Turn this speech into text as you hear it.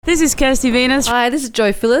This is Kirsty Venus. Hi, this is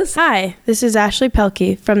Joe Phillips. Hi, this is Ashley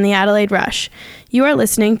Pelkey from the Adelaide Rush. You are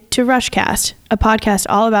listening to Rushcast, a podcast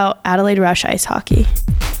all about Adelaide Rush ice hockey.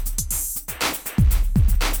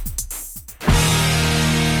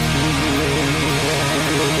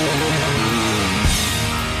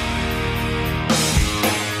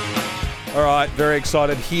 All right, very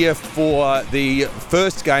excited here for the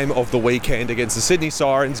first game of the weekend against the Sydney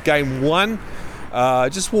Sirens, game one.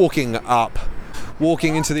 Just walking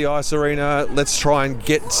into the ice arena. Let's try and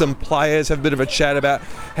get some players, have a bit of a chat about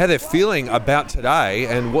how they're feeling about today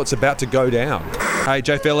and what's about to go down. Hey,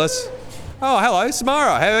 Joe Phillips. Oh, hello,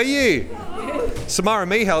 Samara. How are you? Samara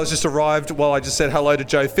Mihal has just arrived while I just said hello to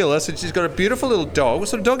Joe Phillips, and she's got a beautiful little dog. What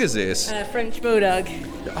sort of dog is this? French Bulldog.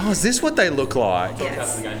 Oh, is this what they look like?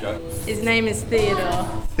 Yes. His name is Theodore.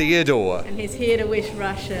 Theodore. And he's here to wish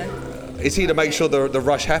Russia. Is he to make sure the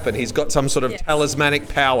rush happen? He's got some sort of talismanic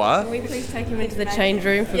power. Can we please take him into The change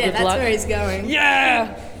room for good that's luck. where he's going.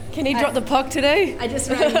 Yeah! Can he drop the puck today? I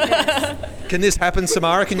just ran this, Can this happen,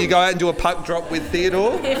 Samara? Can you go out and do a puck drop with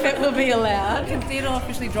Theodore? if it will be allowed. Can Theodore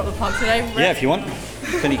officially drop the puck today? Yeah, if you want.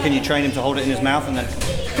 Can you train him to hold it in his mouth and then...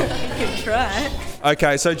 You can try.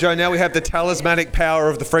 Okay, so Joe, now we have the talismanic power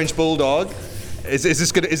of the French Bulldog. Is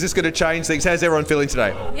this going to change things? How's everyone feeling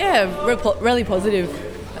today? Yeah, really positive.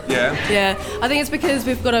 Yeah. Yeah, I think it's because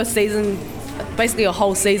we've got a season, basically a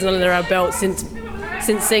whole season under our belt since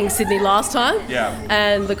seeing Sydney last time. Yeah.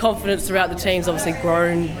 And the confidence throughout the team's obviously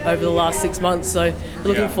grown over the last 6 months, so we're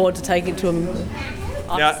looking forward to taking it to them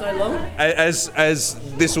after so long. As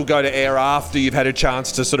this will go to air after you've had a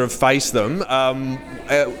chance to sort of face them,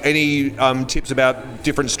 any tips about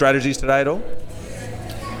different strategies today at all?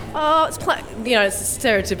 It's it's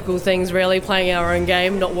stereotypical things really, playing our own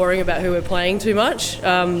game, not worrying about who we're playing too much.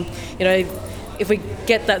 If we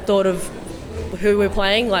get that thought of who we're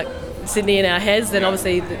playing, like Sydney in our heads, then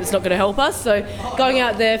obviously it's not going to help us. So going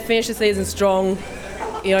out there, finish the season strong,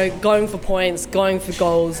 going for points, going for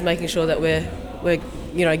goals, making sure that we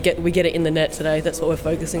get it in the net today. That's what we're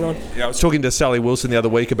focusing on. Yeah, I was talking to Sally Wilson the other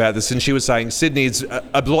week about this, and she was saying Sydney's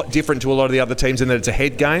a lot different to a lot of the other teams in that it's a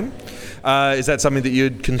head game. Is that something that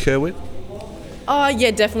you'd concur with?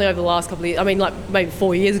 Yeah, definitely over the last couple of years. I mean, like maybe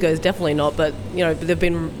 4 years ago is definitely not, but they've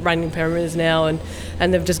been running perimeters now, and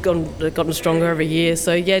they've just gotten stronger every year.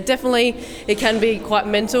 So yeah, definitely it can be quite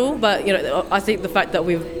mental, but I think the fact that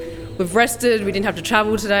we've rested, we didn't have to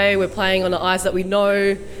travel today, we're playing on the ice that we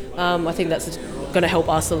know. I think that's going to help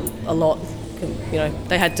us a lot.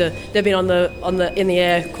 They've been in the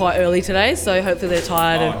air quite early today, so hopefully they're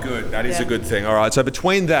tired. Oh, good. That is a good thing. All right. So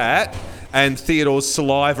between that and Theodore's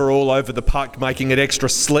saliva all over the puck, making it extra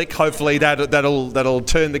slick, hopefully that'll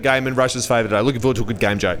turn the game in Rush's favour today. Looking forward to a good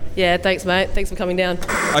game, Joe. Yeah, thanks, mate. Thanks for coming down.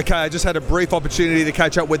 Okay, I just had a brief opportunity to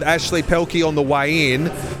catch up with Ashley Pelkey on the way in,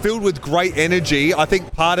 filled with great energy. I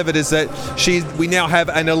think part of it is that we now have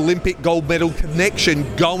an Olympic gold medal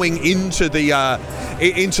connection going into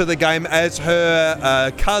the game, as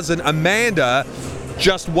her cousin Amanda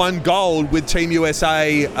just won gold with Team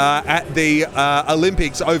USA at the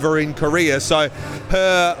Olympics over in Korea. So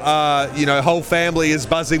her whole family is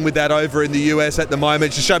buzzing with that over in the US at the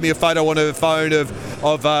moment. She showed me a photo on her phone of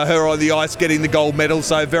her on the ice getting the gold medal,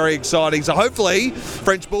 so very exciting. So hopefully,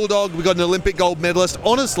 French Bulldog, we've got an Olympic gold medalist.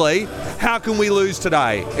 Honestly, how can we lose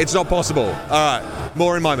today? It's not possible. All right,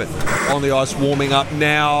 more in a moment. On the ice, warming up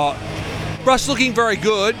now. Rush looking very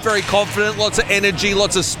good, very confident, lots of energy,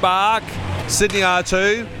 lots of spark. Sydney are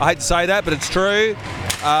too. I hate to say that, but it's true.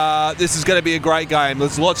 This is going to be a great game.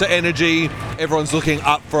 There's lots of energy. Everyone's looking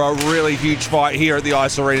up for a really huge fight here at the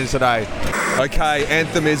Ice Arena today. Okay,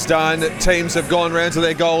 anthem is done. Teams have gone round to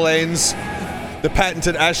their goal ends. The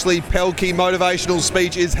patented Ashley Pelkey motivational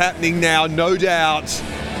speech is happening now, no doubt.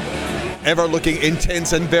 Everyone looking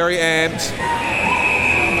intense and very amped.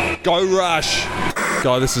 Go Rush.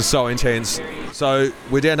 God, this is so intense. So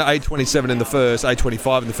we're down to 8:27 in the first,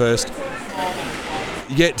 8:25 in the first.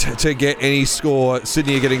 Yet to get any score.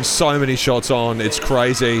 Sydney are getting so many shots on. It's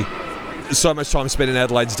crazy. So much time spent in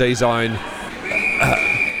Adelaide's D zone.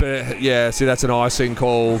 But yeah, see, that's an icing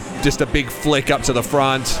call. Just a big flick up to the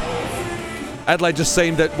front. Adelaide just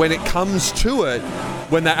seemed that when it comes to it,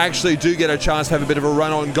 when they actually do get a chance to have a bit of a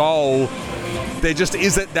run on goal, there just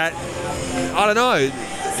isn't that, I don't know,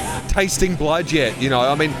 tasting blood yet.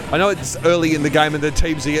 I mean, I know it's early in the game and the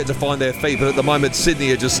teams are yet to find their feet, but at the moment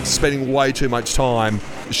Sydney are just spending way too much time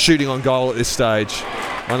shooting on goal at this stage.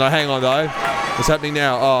 Oh no, hang on though. What's happening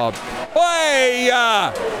now? Oh, hey!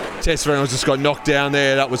 Tess Reynolds just got knocked down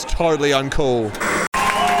there. That was totally uncool.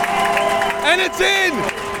 And it's in!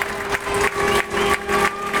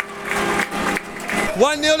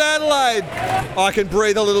 1-0 to Adelaide. I can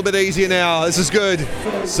breathe a little bit easier now. This is good.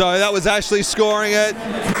 So that was Ashley scoring it.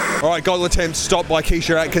 All right, goal attempt stopped by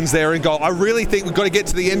Keisha Atkins there in goal. I really think we've got to get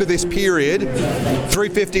to the end of this period.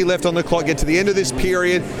 3:50 left on the clock. Get to the end of this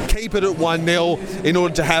period. Keep it at 1-0 in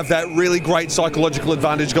order to have that really great psychological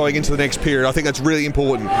advantage going into the next period. I think that's really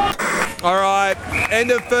important. All right, end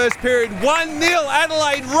of first period. 1-0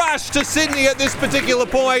 Adelaide Rush to Sydney at this particular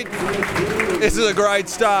point. This is a great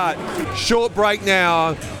start. Short break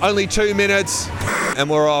now, only 2 minutes, and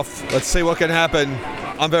we're off. Let's see what can happen.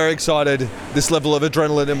 I'm very excited. This level of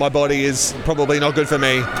adrenaline in my body is probably not good for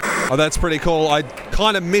me. Oh, that's pretty cool. I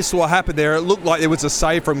kind of missed what happened there. It looked like there was a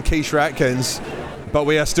save from Keisha Atkins, but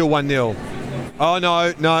we are still 1-0. Oh,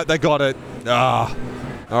 no, they got it. All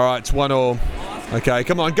right, it's 1-1. Okay,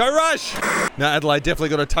 come on, go Rush! Now Adelaide definitely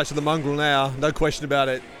got a touch of the mongrel now. No question about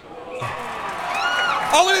it.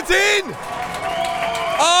 Oh, and it's in!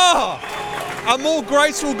 Oh! A more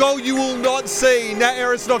graceful goal you will not see. Nat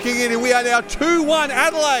Harris knocking in, and we are now 2-1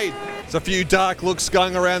 Adelaide. There's a few dark looks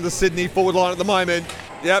going around the Sydney forward line at the moment.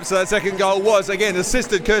 Yep, so that second goal was, again,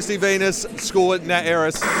 assisted Kirsty Venus, scored Nat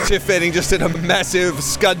Harris. Tiff Fetting just did a massive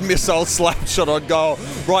Scud missile slap shot on goal,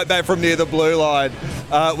 right back from near the blue line.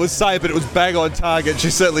 It was safe, but it was bang on target.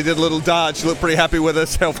 She certainly did a little dart. She looked pretty happy with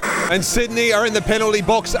herself. And Sydney are in the penalty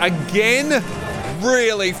box again.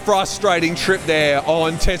 Really frustrating trip there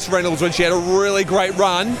on Tess Reynolds when she had a really great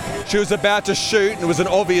run. She was about to shoot, and it was an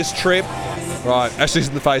obvious trip. Right, Ashley's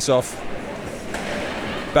in the face-off.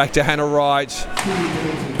 Back to Hannah Wright.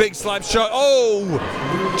 Big slap shot.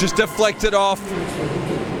 Oh! Just deflected off.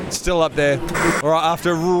 Still up there. All right,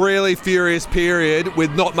 after a really furious period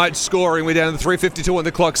with not much scoring, we're down to 3:52 on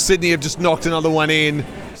the clock. Sydney have just knocked another one in.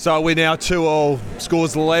 So we're now 2-2.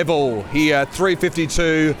 Scores level here.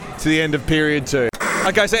 3:52 to the end of period 2.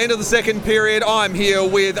 Okay, so end of the second period. I'm here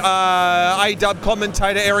with A-Dub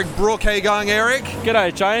commentator Eric Brook. How you going, Eric?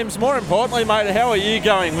 G'day, James. More importantly, mate, how are you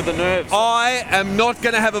going with the nerves? I am not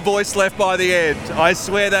going to have a voice left by the end. I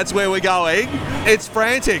swear that's where we're going. It's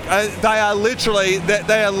frantic. They are literally,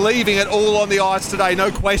 they are leaving it all on the ice today. No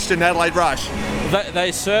question, Adelaide Rush.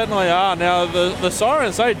 They certainly are. Now, the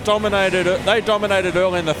Sirens, they dominated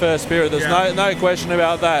early in the first period. There's no question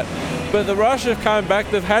about that. But the Rush have come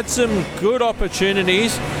back. They've had some good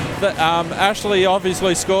opportunities. That Ashley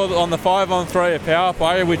obviously scored on the 5-on-3 power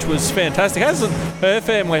play, which was fantastic. Hasn't her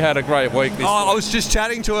family had a great week this week? I was just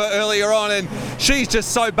chatting to her earlier on, and she's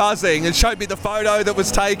just so buzzing, and showed me the photo that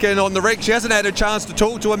was taken on the rec. She hasn't had a chance to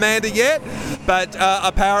talk to Amanda yet, but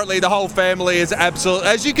apparently the whole family is absolute.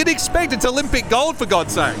 As you can expect, it's Olympic gold, for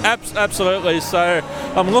God's sake. Absolutely. So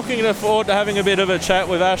I'm looking forward to having a bit of a chat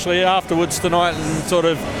with Ashley afterwards tonight and sort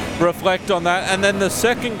of reflect on that. And then the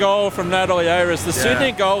second goal from Natalie Ayres, the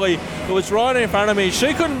Sydney goalie, who was right in front of me.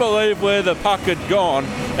 She couldn't believe where the puck had gone,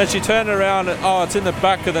 and she turned around and it's in the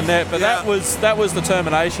back of the net. But that was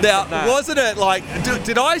determination. Now, wasn't it like?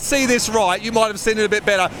 Did I see this right? You might have seen it a bit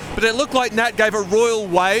better, but it looked like Nat gave a royal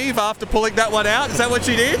wave after pulling that one out. Is that what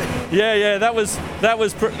she did? Yeah, that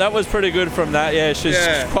was pretty good from that. Yeah, she's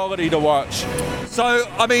quality to watch. So,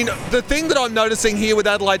 I mean, the thing that I'm noticing here with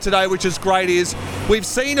Adelaide today, which is great, is we've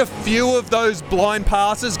seen a few of those blind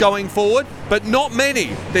passes going forward, but not many.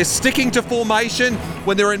 They're sticking to formation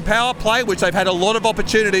when they're in power play, which they've had a lot of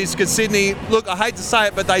opportunities, because Sydney, look, I hate to say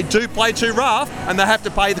it, but they do play too rough, and they have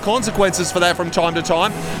to pay the consequences for that from time to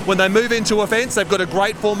time. When they move into offence, they've got a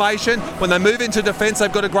great formation. When they move into defence,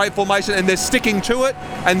 they've got a great formation, and they're sticking to it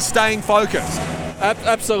and staying focused.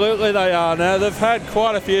 Absolutely they are. Now, they've had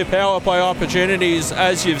quite a few power play opportunities,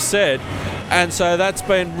 as you've said, and so that's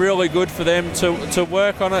been really good for them to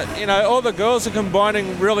work on it. You know, all the girls are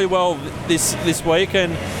combining really well this week,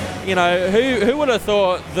 and, you know, who would have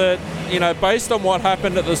thought that, you know, based on what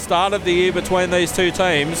happened at the start of the year between these two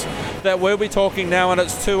teams, that we'll be talking now and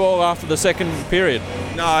it's 2-2 after the second period.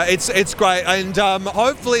 No, it's great, and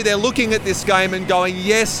hopefully they're looking at this game and going,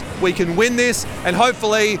 yes, we can win this. And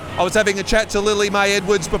hopefully, I was having a chat to Lily Mae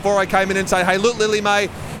Edwards before I came in and say, hey, look, Lily Mae,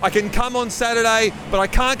 I can come on Saturday, but I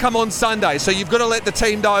can't come on Sunday. So you've got to let the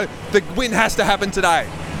team know the win has to happen today.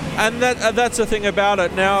 And that's the thing about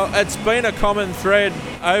it. Now, it's been a common thread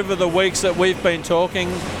over the weeks that we've been talking,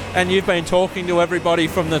 and you've been talking to everybody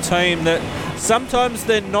from the team, that sometimes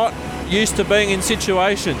they're not used to being in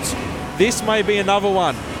situations. This may be another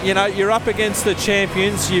one. You know, you're up against the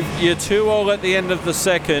champions. You're 2-2 at the end of the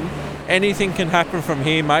second. Anything can happen from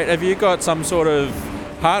here, mate. Have you got some sort of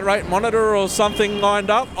heart rate monitor or something lined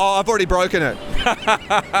up? Oh, I've already broken it.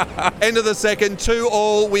 End of the second,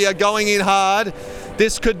 2-2. We are going in hard.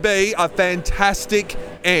 This could be a fantastic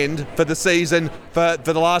end for the season, for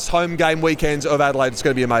the last home game weekends of Adelaide. It's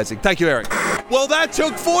going to be amazing. Thank you, Eric. Well, that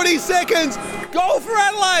took 40 seconds. Goal for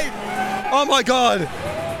Adelaide. Oh my God.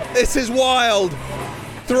 This is wild.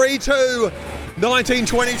 3-2.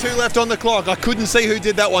 19:22 left on the clock. I couldn't see who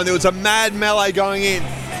did that one. There was a mad melee going in.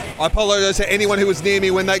 I apologise to anyone who was near me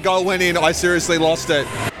when that goal went in. I seriously lost it.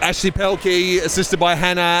 Ashley Pelkey, assisted by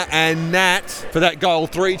Hannah and Nat for that goal.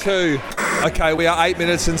 3-2. Okay, we are 8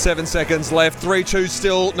 minutes and 7 seconds left. 3-2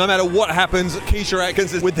 still. No matter what happens, Keisha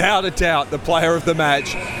Atkins is without a doubt the player of the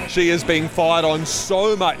match. She is being fired on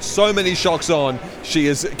so much, so many shocks on. She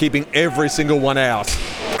is keeping every single one out.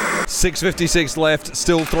 6:56 left,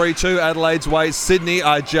 still 3-2 Adelaide's way. Sydney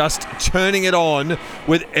are just turning it on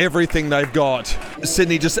with everything they've got.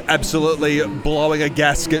 Sydney just absolutely blowing a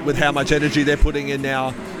gasket with how much energy they're putting in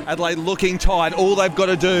now. Adelaide looking tight. All they've got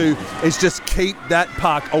to do is just keep that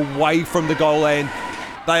puck away from the goal end.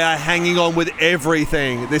 They are hanging on with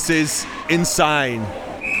everything. This is insane.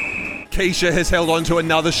 Keisha has held on to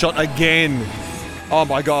another shot again. Oh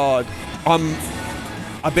my God. I'm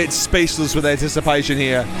a bit speechless with anticipation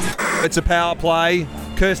here. It's a power play.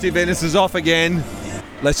 Kirsty Venice is off again.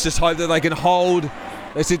 Let's just hope that they can hold.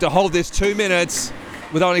 They need to hold this 2 minutes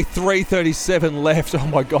with only 3:37 left. Oh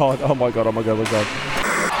my God, oh my God, oh my God, oh my God.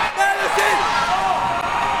 That is it!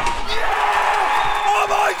 Yeah! Oh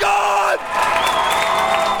my God!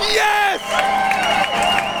 Yes!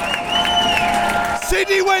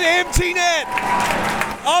 Sydney went empty net.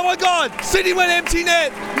 Oh my God, Sydney went empty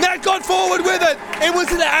net. Nat got forward with it. It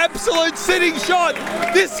was an absolute sitting shot.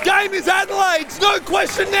 This game is Adelaide's, no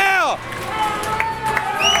question now.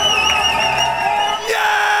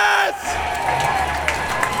 Yes!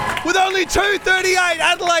 With only 2:38,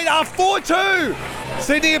 Adelaide are 4-2.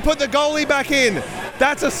 Sydney have put the goalie back in.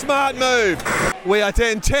 That's a smart move. We are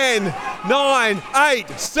 10, 9, 8,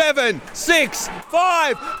 7, 6,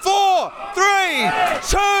 5, 4, 3,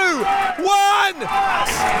 2, 1.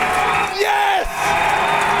 Yes!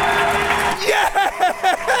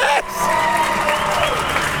 Yes!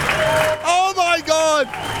 Oh my God!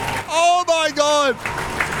 Oh my God!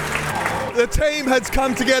 The team has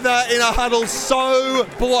come together in a huddle, so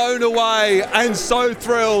blown away and so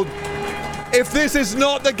thrilled. If this is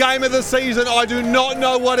not the game of the season, I do not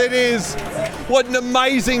know what it is. What an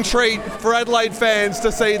amazing treat for Adelaide fans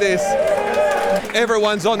to see this.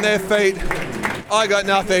 Everyone's on their feet. I got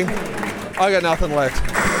nothing. I got nothing left.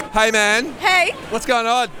 Hey, man. Hey, What's going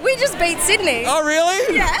on? we just beat Sydney. Oh,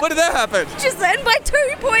 really? Yeah. When did that happen? Just then by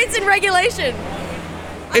 2 points in regulation.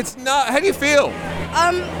 It's not. How do you feel?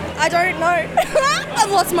 I don't know.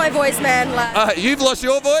 I've lost my voice, man. You've lost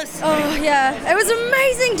your voice? Oh, yeah. It was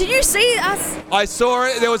amazing. Did you see us? I saw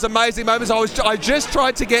it. There was amazing moments. I just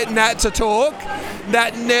tried to get Nat to talk.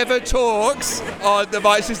 Nat never talks on the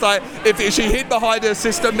voice. She's like, if she hid behind her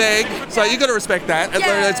sister Meg, so you got to respect that.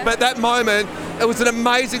 Yeah. But that moment, it was an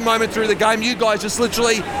amazing moment through the game. You guys just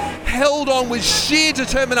literally held on with sheer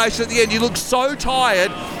determination at the end. You looked so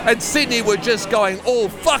tired, and Sydney were just going, oh,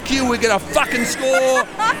 fuck you, we're going to fucking score.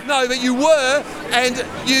 No, but you were, and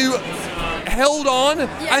you held on,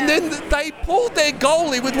 and then they pulled their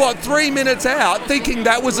goalie with, 3 minutes out, thinking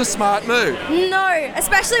that was a smart move. No,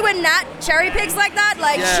 especially when Nat cherry picks like that.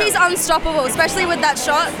 She's unstoppable, especially with that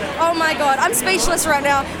shot. Oh my God, I'm speechless right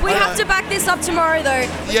now. We have to back this up tomorrow, though.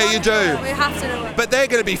 Yeah, you do. We have to do it. But they're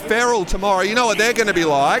going to be feral tomorrow. You know what they're going to be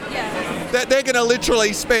like? Yeah. They're going to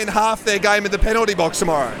literally spend half their game in the penalty box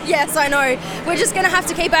tomorrow. Yes, I know. We're just going to have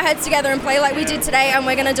to keep our heads together and play like we did today, and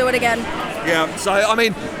we're going to do it again. Yeah, so, I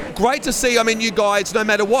mean, great to see. I mean, you guys, no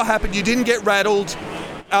matter what happened, you didn't get rattled.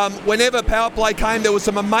 Whenever power play came, there was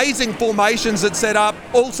some amazing formations that set up,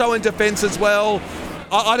 also in defence as well.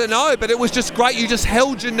 I don't know, but it was just great. You just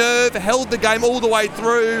held your nerve, held the game all the way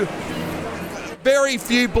through. Very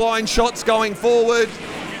few blind shots going forward.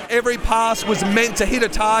 Every pass was meant to hit a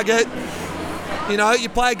target. You know, you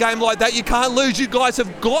play a game like that, you can't lose. You guys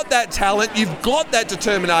have got that talent. You've got that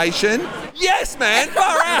determination. Yes, man,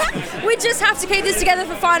 far out. We just have to keep this together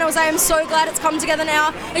for finals. I am so glad it's come together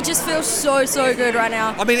now. It just feels so, so good right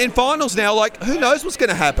now. I mean, in finals now, who knows what's going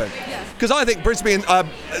to happen? Because I think Brisbane,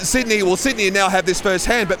 Sydney now have this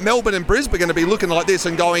firsthand, but Melbourne and Brisbane are going to be looking like this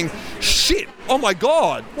and going, shit, oh my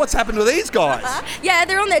God, what's happened to these guys? Yeah,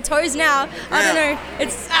 they're on their toes now. I don't know.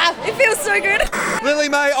 It feels so good. Lily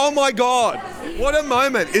May, oh my God, what a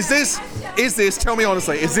moment. Is this, tell me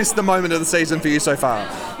honestly, is this the moment of the season for you so far?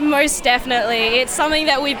 Most definitely. It's something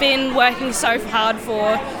that we've been working so hard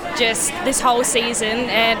for just this whole season,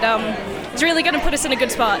 and it's really going to put us in a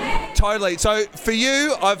good spot. Totally. So for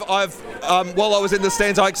you, I've while I was in the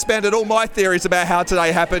stands, I expanded all my theories about how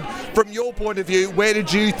today happened. From your point of view, where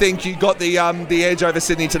did you think you got the edge over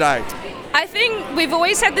Sydney today? I I think we've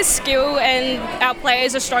always had the skill and our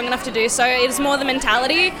players are strong enough to do so. It's more the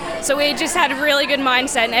mentality. So we just had a really good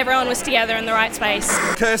mindset and everyone was together in the right space.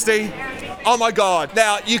 Kirsty, oh my God.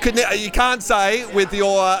 Now, you can't say with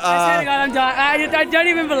your... I swear to God, I'm done. I don't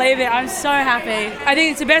even believe it. I'm so happy. I think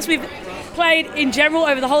it's the best we've played in general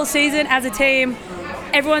over the whole season as a team.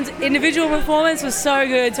 Everyone's individual performance was so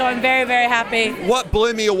good, so I'm very, very happy. What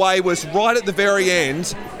blew me away was right at the very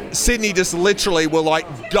end, Sydney just literally were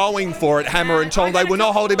like going for it, hammer and tong. They were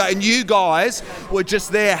not holding back, and you guys were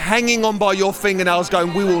just there hanging on by your fingernails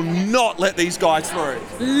going, we will not let these guys through.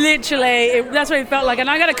 Literally, that's what it felt like. And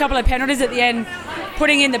I got a couple of penalties at the end,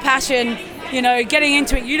 putting in the passion, getting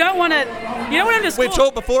into it. You don't want to score. We've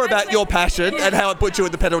talked before about your passion and how it put you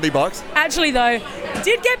in the penalty box. Actually, though,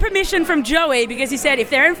 did get permission from Joey because he said if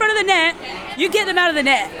they're in front of the net, you get them out of the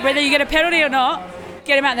net. Whether you get a penalty or not,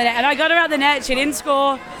 get them out of the net. And I got her out of the net. She didn't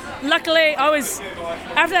score. Luckily, I was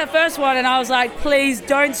after that first one, and I was like, please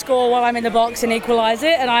don't score while I'm in the box and equalise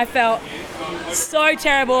it. And I felt so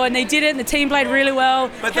terrible, and they did it, and the team played really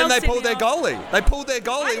well. But then they pulled their goalie. What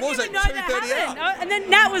was it, 2:30 out? And then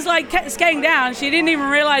Nat was like skating down. She didn't even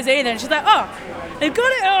realise either. And she's like, oh, they've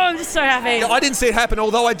got it. Oh, I'm just so happy. Yeah, I didn't see it happen,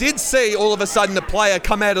 although I did see all of a sudden the player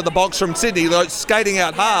come out of the box from Sydney, like, skating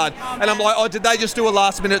out hard. And I'm like, oh, did they just do a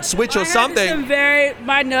last-minute switch or something?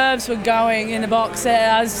 My nerves were going in the box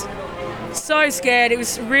there. I was so scared. It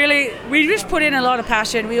was really, we just put in a lot of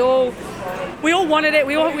passion. We all wanted it.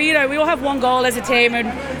 We all have one goal as a team,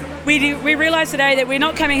 and we realised today that we're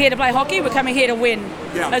not coming here to play hockey. We're coming here to win,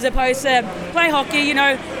 as opposed to play hockey.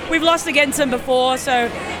 We've lost against them before,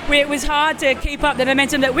 so it was hard to keep up the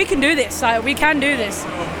momentum that we can do this. Like, we can do this.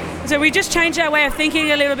 So we just changed our way of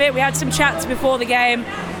thinking a little bit. We had some chats before the game,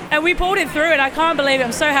 and we pulled it through. And I can't believe it.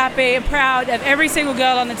 I'm so happy and proud of every single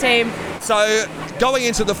girl on the team. So, going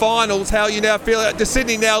into the finals, how you now feel? Does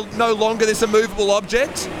Sydney now no longer this immovable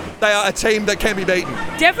object? They are a team that can be beaten.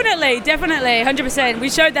 Definitely, 100%.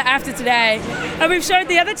 We showed that after today, and we've showed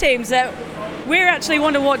the other teams that we're actually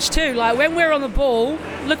one to watch too. Like, when we're on the ball,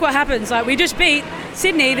 look what happens. Like, we just beat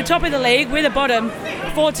Sydney, the top of the league, we're the bottom,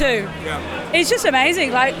 4-2. Yeah. It's just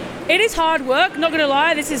amazing. Like, it is hard work. Not going to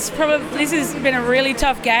lie, this has been a really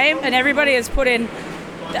tough game, and everybody has put in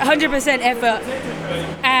 100% effort,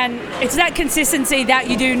 and it's that consistency that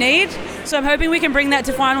you do need. So I'm hoping we can bring that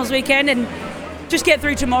to finals weekend and just get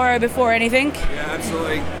through tomorrow before anything. Yeah,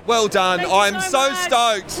 absolutely. Well done. I'm so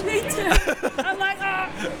stoked. Me too. I'm like,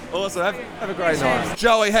 Awesome. Have a great night.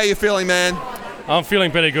 Joey, how you feeling, man? I'm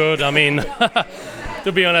feeling pretty good. I mean,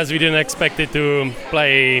 to be honest, we didn't expect it to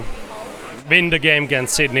win the game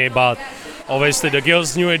against Sydney, but obviously the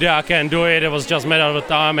girls knew they can do it. It was just a matter of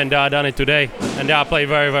time, and they have done it today, and they played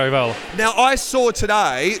very, very well. Now, I saw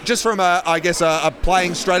today, just from a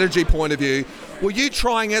playing strategy point of view, were you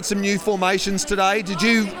trying out some new formations today? Did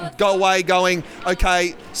you go away going,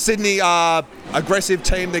 okay, Sydney are aggressive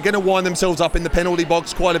team, they're going to wind themselves up in the penalty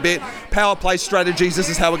box quite a bit, power play strategies, this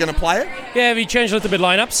is how we're going to play it? Yeah, we changed a little bit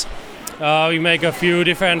lineups. We make a few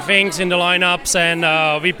different things in the lineups,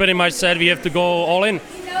 and we pretty much said we have to go all in.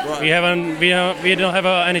 Right. We don't have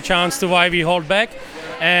any chance to why we hold back,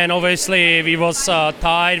 and obviously we was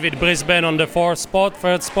tied with Brisbane on the third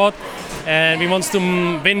spot, and we want to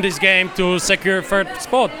win this game to secure third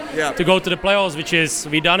spot to go to the playoffs, which is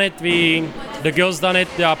we done it. The girls done it.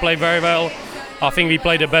 They played very well. I think we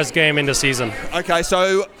played the best game in the season. Okay,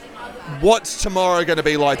 so what's tomorrow going to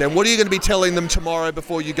be like then? What are you going to be telling them tomorrow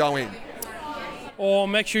before you go in? Or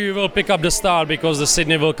make sure you will pick up the start, because the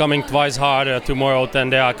Sydney will coming twice harder tomorrow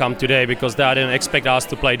than they are come today, because they didn't expect us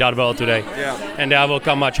to play that well today. Yeah. And they will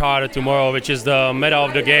come much harder tomorrow, which is the matter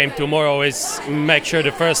of the game. Tomorrow is make sure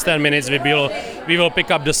the first 10 minutes we will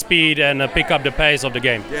pick up the speed and pick up the pace of the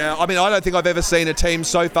game. Yeah, I mean, I don't think I've ever seen a team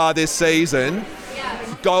so far this season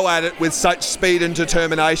go at it with such speed and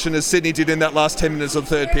determination as Sydney did in that last 10 minutes of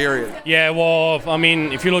the third period. Yeah, well, I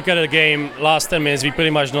mean, if you look at the game, last 10 minutes, we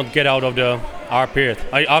pretty much not get out of our period,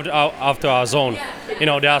 after our zone. They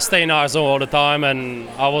are staying in our zone all the time, and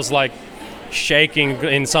I was like shaking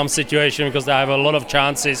in some situation because they have a lot of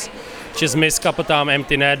chances. Just miss a couple times,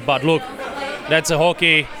 empty net. But look, that's a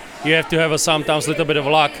hockey. You have to have sometimes a little bit of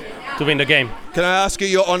luck to win the game. Can I ask you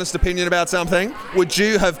your honest opinion about something? Would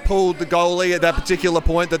you have pulled the goalie at that particular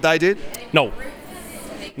point that they did? No,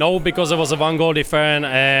 because it was a one goal difference,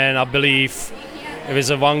 and I believe if it's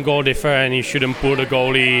a one goal difference, you shouldn't pull the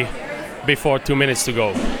goalie before 2 minutes to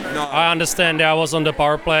go. No. I understand that I was on the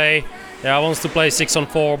power play. I wants to play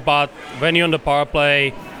 6-on-4, but when you're on the power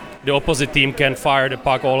play, the opposite team can fire the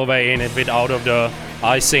puck all the way in it without of the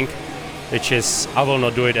icing. which is I will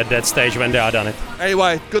not do it at that stage when they are done it.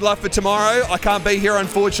 Anyway, good luck for tomorrow. I can't be here,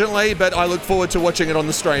 unfortunately, but I look forward to watching it on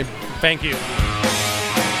the stream. Thank you.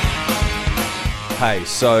 Hey,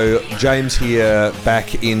 so James here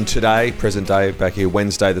back in today, present day, back here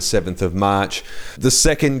Wednesday the 7th of March. The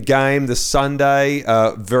second game, the Sunday,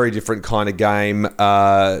 very different kind of game.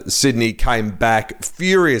 Sydney came back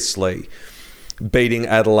furiously, beating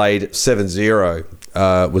Adelaide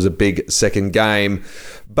 7-0. Was a big second game.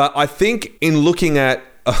 But I think in looking at,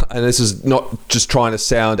 and this is not just trying to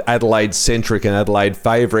sound Adelaide-centric and Adelaide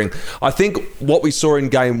favouring, I think what we saw in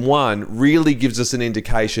Game 1 really gives us an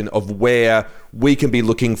indication of where we can be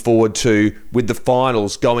looking forward to with the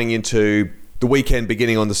finals going into the weekend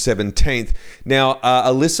beginning on the 17th. Now,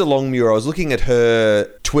 Alyssa Longmuir, I was looking at her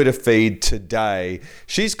Twitter feed today.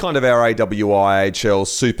 She's kind of our AWIHL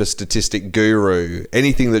super statistic guru.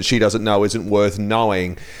 Anything that she doesn't know isn't worth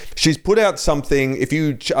knowing. She's put out something. If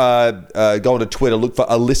you go onto Twitter, look for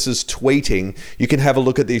Alyssa's tweeting, you can have a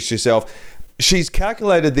look at this yourself. She's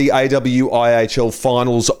calculated the AWIHL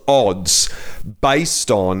finals odds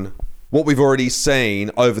based on what we've already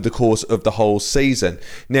seen over the course of the whole season.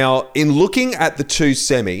 Now, in looking at the two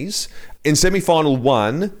semis, in semi-final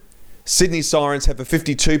 1, Sydney Sirens have a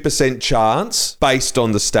 52% chance based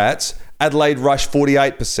on the stats. Adelaide Rush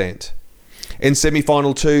 48%. In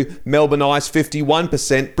semi-final 2, Melbourne Ice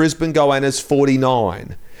 51%, Brisbane Goannas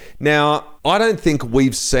 49%. Now, I don't think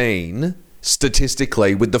we've seen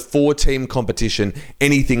statistically with the 4-team competition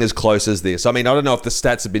anything as close as this. I mean, I don't know if the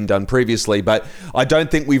stats have been done previously, but I don't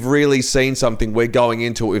think we've really seen something we're going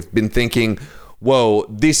into. We've been thinking, well,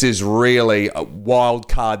 this is really a wild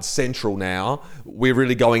card central now. We're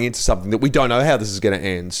really going into something that we don't know how this is going to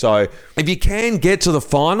end. So if you can get to the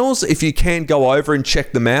finals, if you can go over and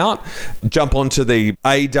check them out, jump onto the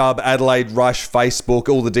AW Adelaide Rush Facebook.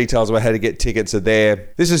 All the details about how to get tickets are there.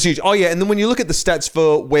 This is huge. Oh, yeah. And then when you look at the stats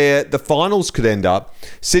for where the finals could end up,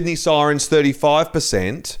 Sydney Sirens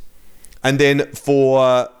 35%. And then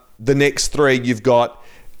for the next three, you've got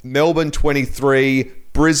Melbourne 23%,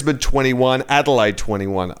 Brisbane 21, Adelaide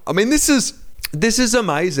 21. I mean, this is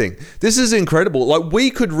amazing. This is incredible. Like,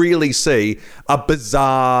 we could really see a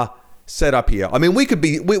bizarre setup here. I mean, we could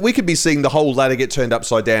be seeing the whole ladder get turned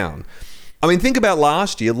upside down. I mean, think about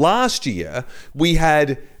last year. Last year we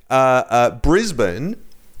had Brisbane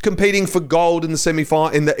competing for gold in the semi-final,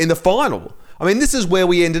 in the final. I mean, this is where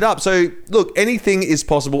we ended up. So, look, anything is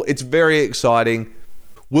possible. It's very exciting.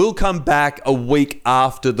 We'll come back a week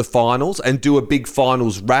after the finals and do a big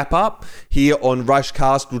finals wrap-up here on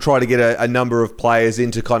Rushcast. We'll try to get a number of players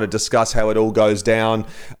in to kind of discuss how it all goes down.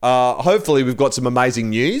 Hopefully, we've got some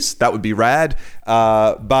amazing news. That would be rad.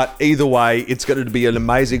 But either way, it's going to be an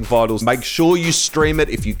amazing finals. Make sure you stream it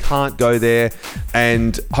if you can't go there.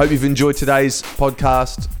 And hope you've enjoyed today's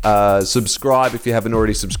podcast. Subscribe if you haven't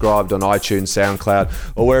already subscribed on iTunes,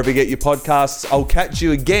 SoundCloud, or wherever you get your podcasts. I'll catch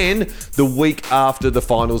you again the week after the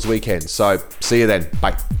finals weekend. So see you then.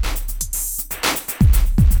 Bye.